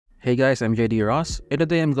Hey guys, I'm JD Ross, and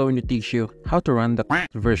today I'm going to teach you how to run the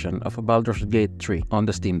Quacked version of Baldur's Gate 3 on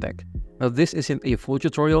the Steam Deck. Now this isn't a full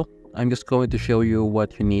tutorial, I'm just going to show you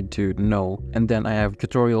what you need to know, and then I have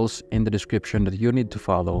tutorials in the description that you need to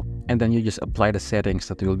follow, and then you just apply the settings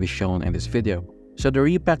that will be shown in this video. So the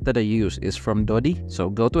repack that I use is from DODI,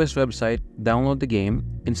 so go to his website, download the game,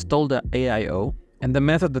 install the AIO, and the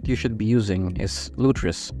method that you should be using is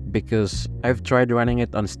Lutris, because I've tried running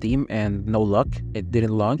it on Steam and no luck, it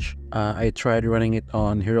didn't launch. I tried running it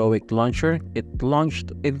on Heroic Launcher, it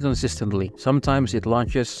launched inconsistently. Sometimes it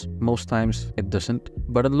launches, most times it doesn't,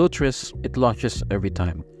 but on Lutris, it launches every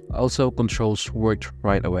time. Also, controls worked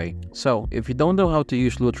right away. So, if you don't know how to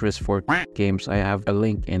use Lutris for games, I have a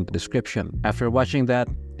link in the description. After watching that,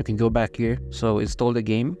 you can go back here, so install the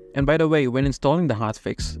game. And by the way, when installing the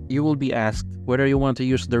hotfix, you will be asked whether you want to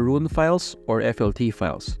use the rune files or FLT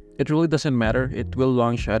files. It really doesn't matter, it will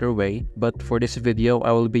launch either way, but for this video,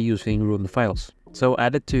 I will be using rune files. So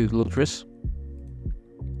add it to Lutris,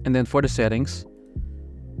 and then for the settings,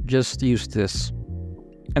 just use this.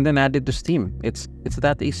 And then add it to Steam. It's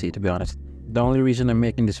that easy, to be honest. The only reason I'm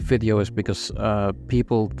making this video is because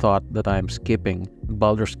people thought that I'm skipping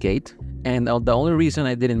Baldur's Gate. And the only reason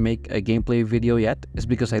I didn't make a gameplay video yet is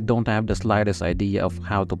because I don't have the slightest idea of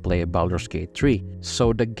how to play Baldur's Gate 3.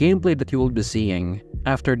 So the gameplay that you will be seeing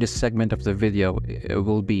after this segment of the video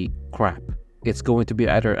will be crap. It's going to be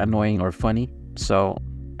either annoying or funny. So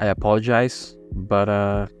I apologize,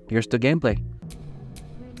 but here's the gameplay.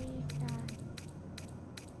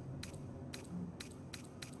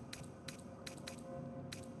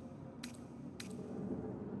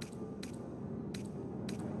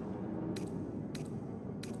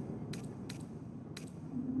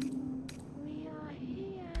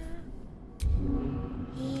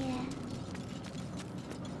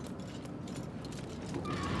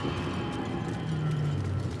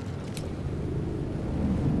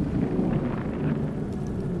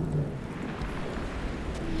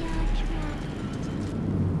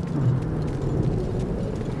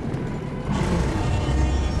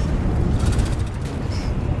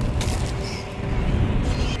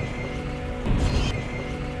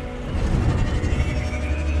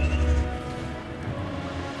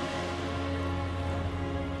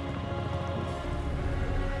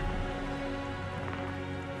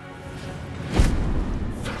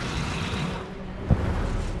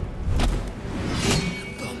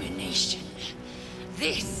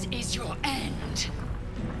 This is your end.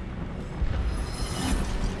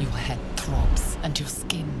 Your head throbs and your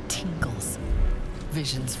skin tingles.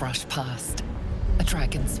 Visions rush past. A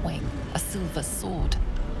dragon's wing, a silver sword,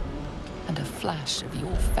 and a flash of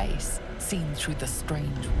your face seen through the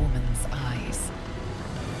strange woman's eyes.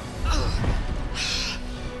 Oh,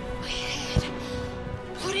 my head.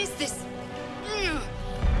 What is this?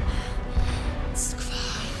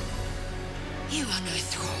 Skvar, you are no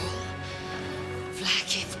thrall.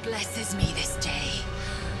 Blackith blesses me this day.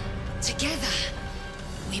 Together,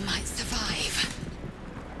 we might survive.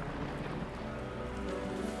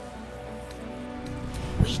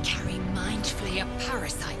 We carry mind flayer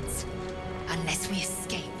parasites. Unless we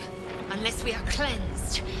escape, unless we are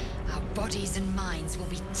cleansed, our bodies and minds will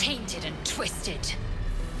be tainted and twisted.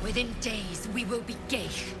 Within days, we will be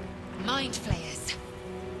Geich, mind flayers.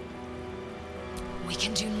 We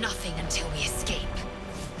can do nothing until we escape.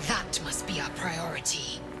 That must be our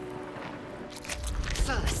priority.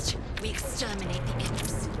 First, we exterminate the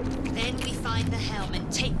imps. Then we find the helm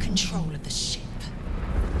and take control of the ship.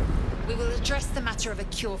 We will address the matter of a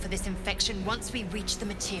cure for this infection once we reach the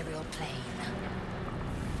material plane.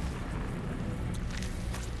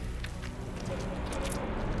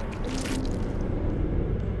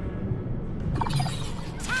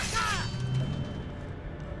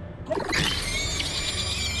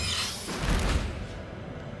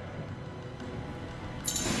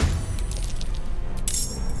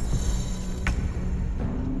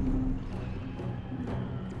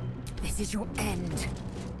 This is your end.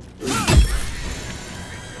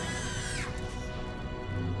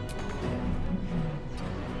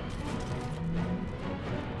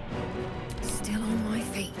 Still on my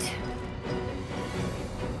feet.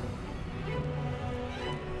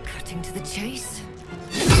 Cutting to the chase.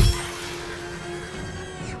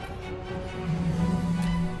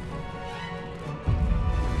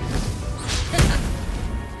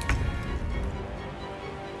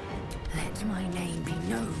 Let my name be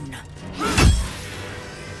known.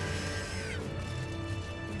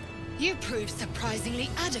 You proved surprisingly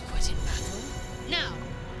adequate in battle. Now,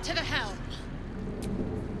 to the helm.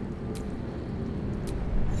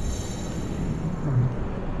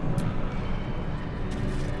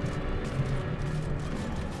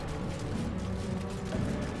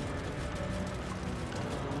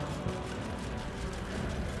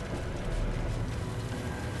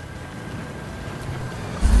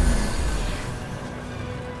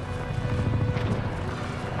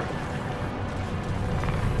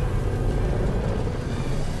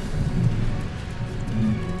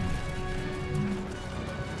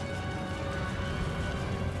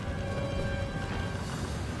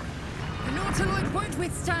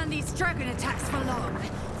 stand these dragon attacks for long.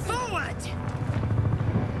 Forward!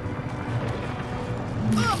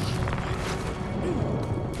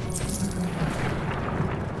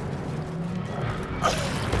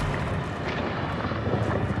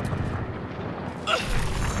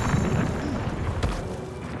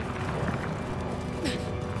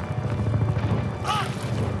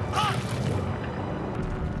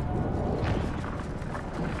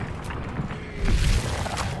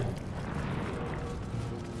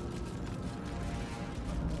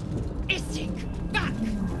 Back!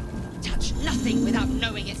 Touch nothing without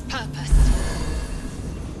knowing its purpose.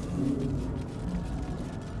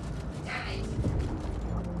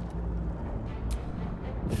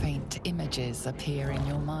 Faint images appear in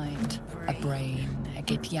your mind. A brain, a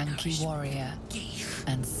Githyanki warrior,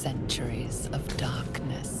 and centuries of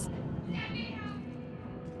darkness.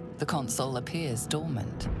 The console appears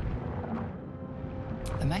dormant.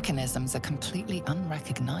 The mechanisms are completely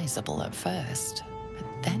unrecognizable at first,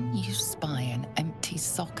 but then you spy an empty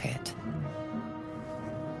socket.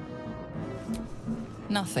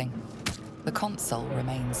 Nothing. The console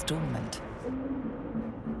remains dormant.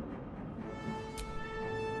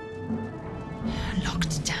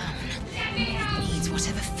 Locked down. It needs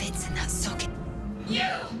whatever fits in that socket. You!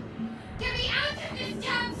 Get me out of this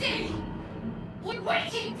damn thing! What are you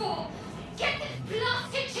waiting for? Get this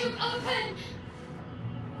blasted tube open!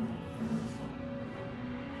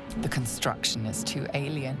 The construction is too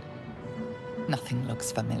alien. Nothing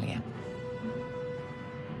looks familiar.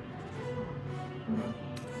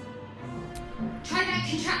 Try that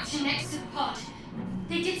contraption next to the pod.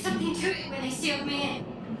 They did something to it when they sealed me in.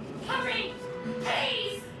 Hurry!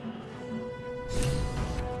 Please!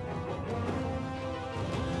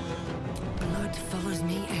 Blood follows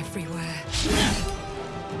me everywhere.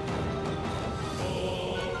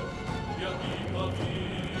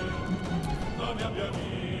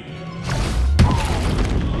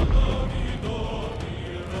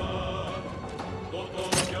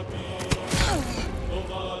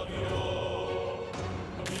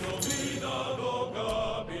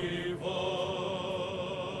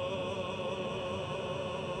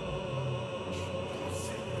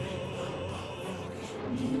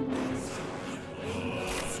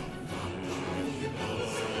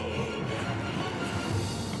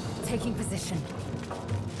 Taking position.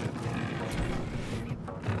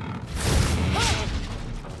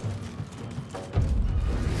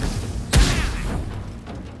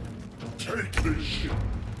 Take this ship,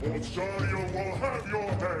 or Zariel will have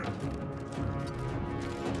your head!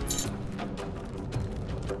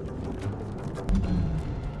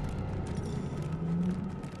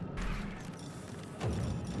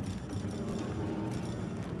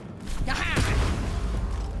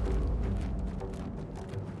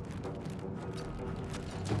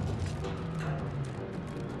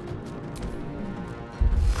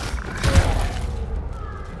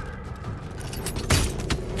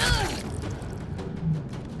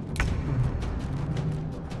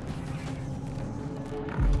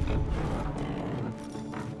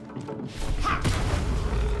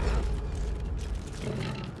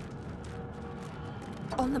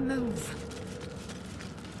 On the move.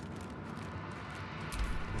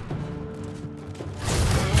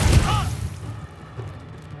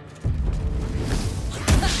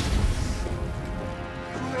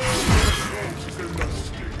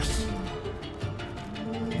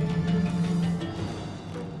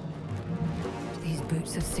 These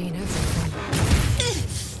boots have seen everything.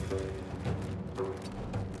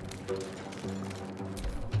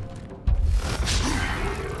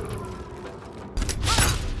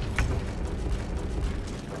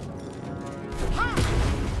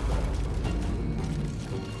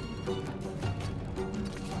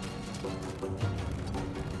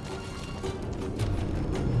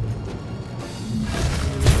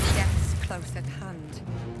 Close at hand.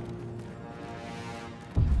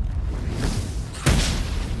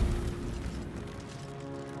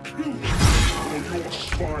 Or your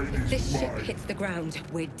spine is This ship mine. hits the ground,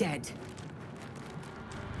 we're dead.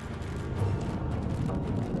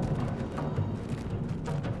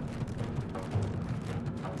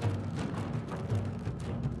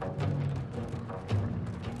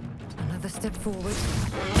 Another step forward.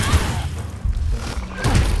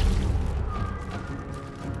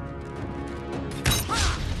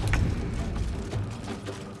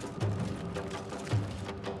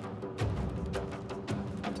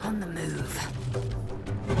 On the move.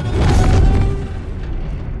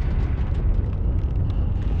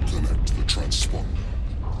 Connect the transponder.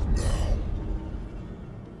 Now.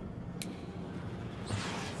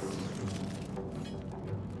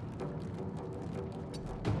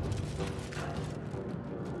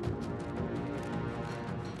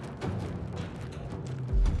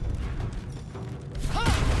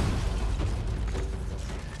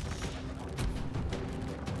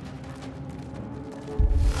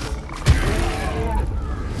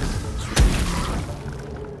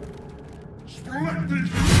 Collect these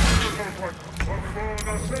children!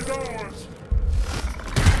 The is ours!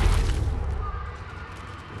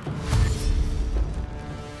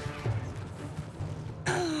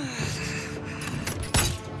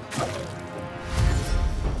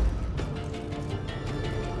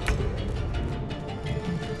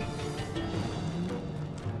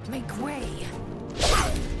 Make way.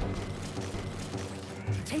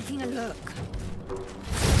 Taking a look.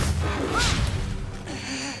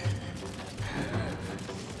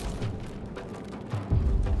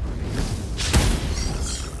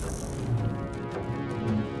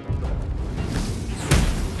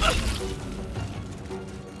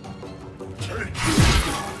 Take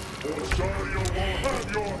this, or Dario will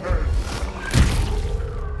have your head!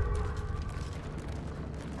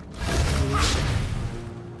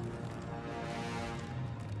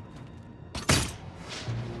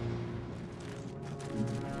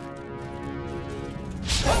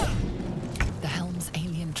 The helm's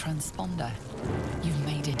alien transponder. You've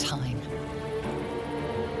made it time.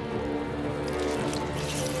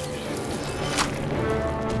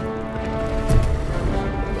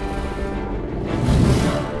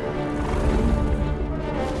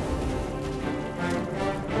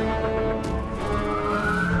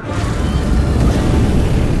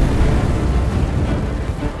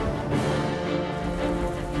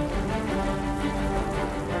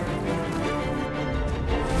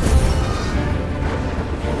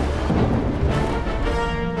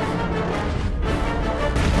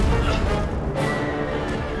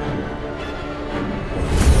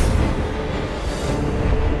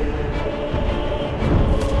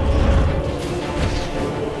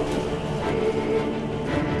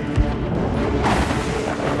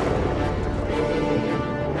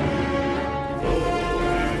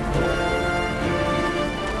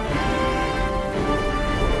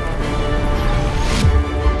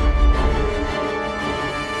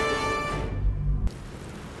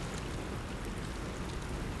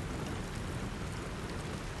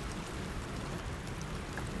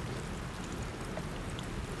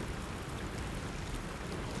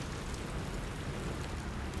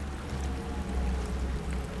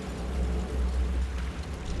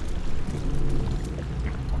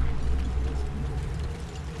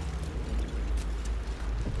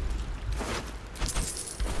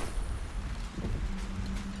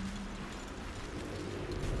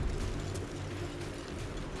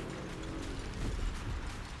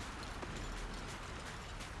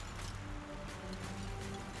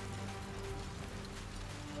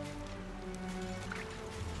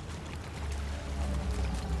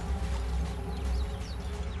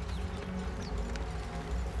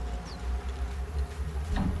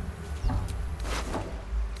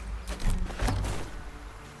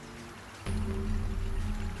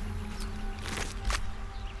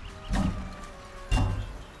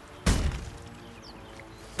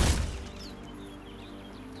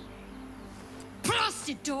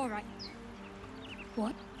 Door,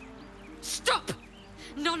 What? Stop!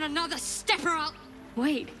 Not another step or I'll...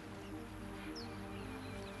 Wait.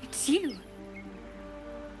 It's you.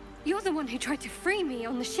 You're the one who tried to free me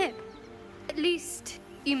on the ship. At least,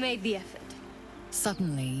 you made the effort.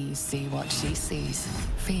 Suddenly you see what she sees,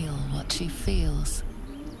 feel what she feels.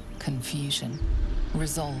 Confusion,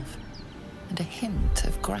 resolve, and a hint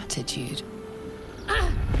of gratitude.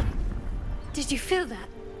 Ah! Did you feel that?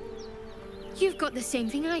 You've got the same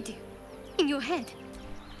thing I do. In your head.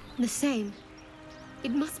 The same.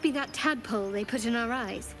 It must be that tadpole they put in our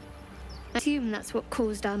eyes. I assume that's what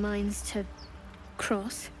caused our minds to...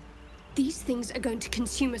 cross. These things are going to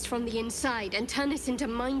consume us from the inside and turn us into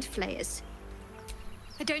mind flayers.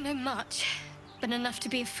 I don't know much, but enough to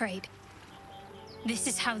be afraid. This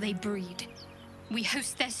is how they breed. We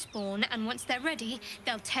host their spawn, and once they're ready,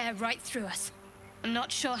 they'll tear right through us. I'm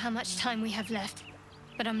not sure how much time we have left,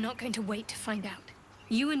 but I'm not going to wait to find out.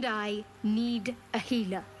 You and I need a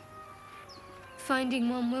healer. Finding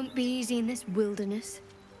one won't be easy in this wilderness.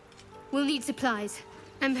 We'll need supplies.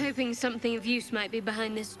 I'm hoping something of use might be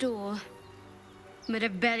behind this door, but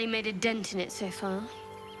I've barely made a dent in it so far.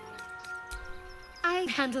 I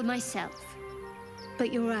handle myself,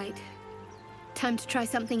 but you're right. Time to try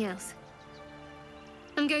something else.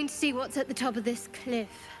 I'm going to see what's at the top of this cliff.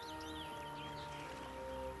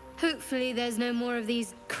 Hopefully there's no more of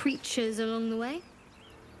these creatures along the way.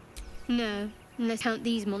 No, unless count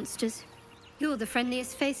these monsters. You're the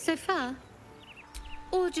friendliest face so far.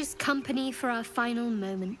 Or just company for our final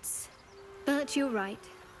moments. But you're right.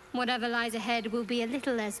 Whatever lies ahead will be a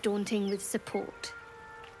little less daunting with support.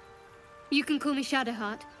 You can call me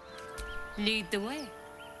Shadowheart. Lead the way.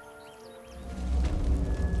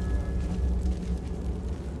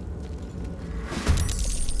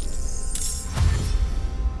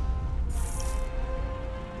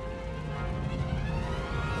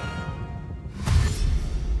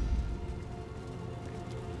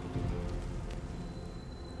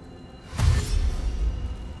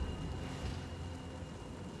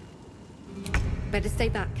 Better stay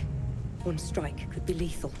back. One strike could be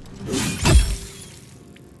lethal.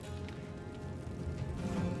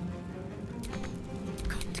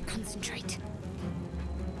 Got to concentrate.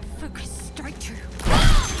 Focus, strike true.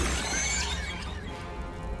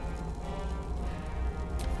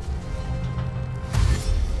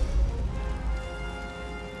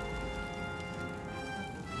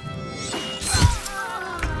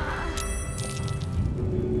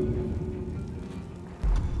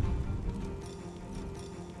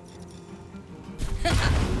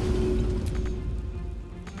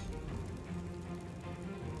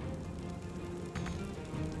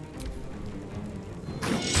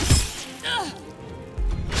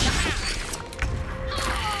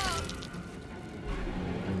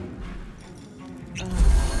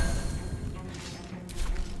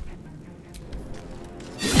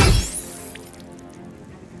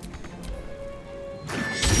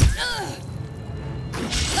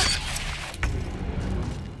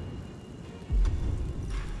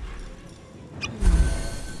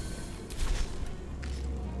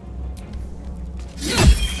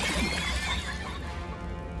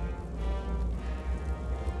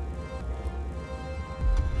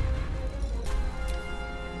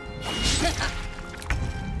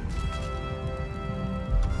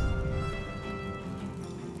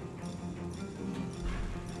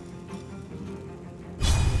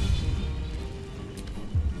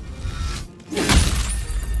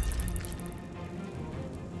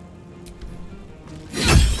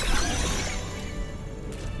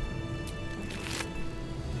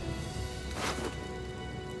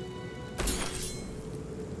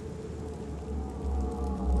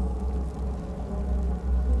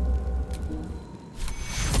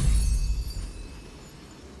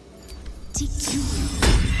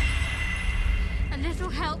 A little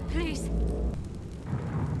help, please.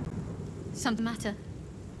 Something matter?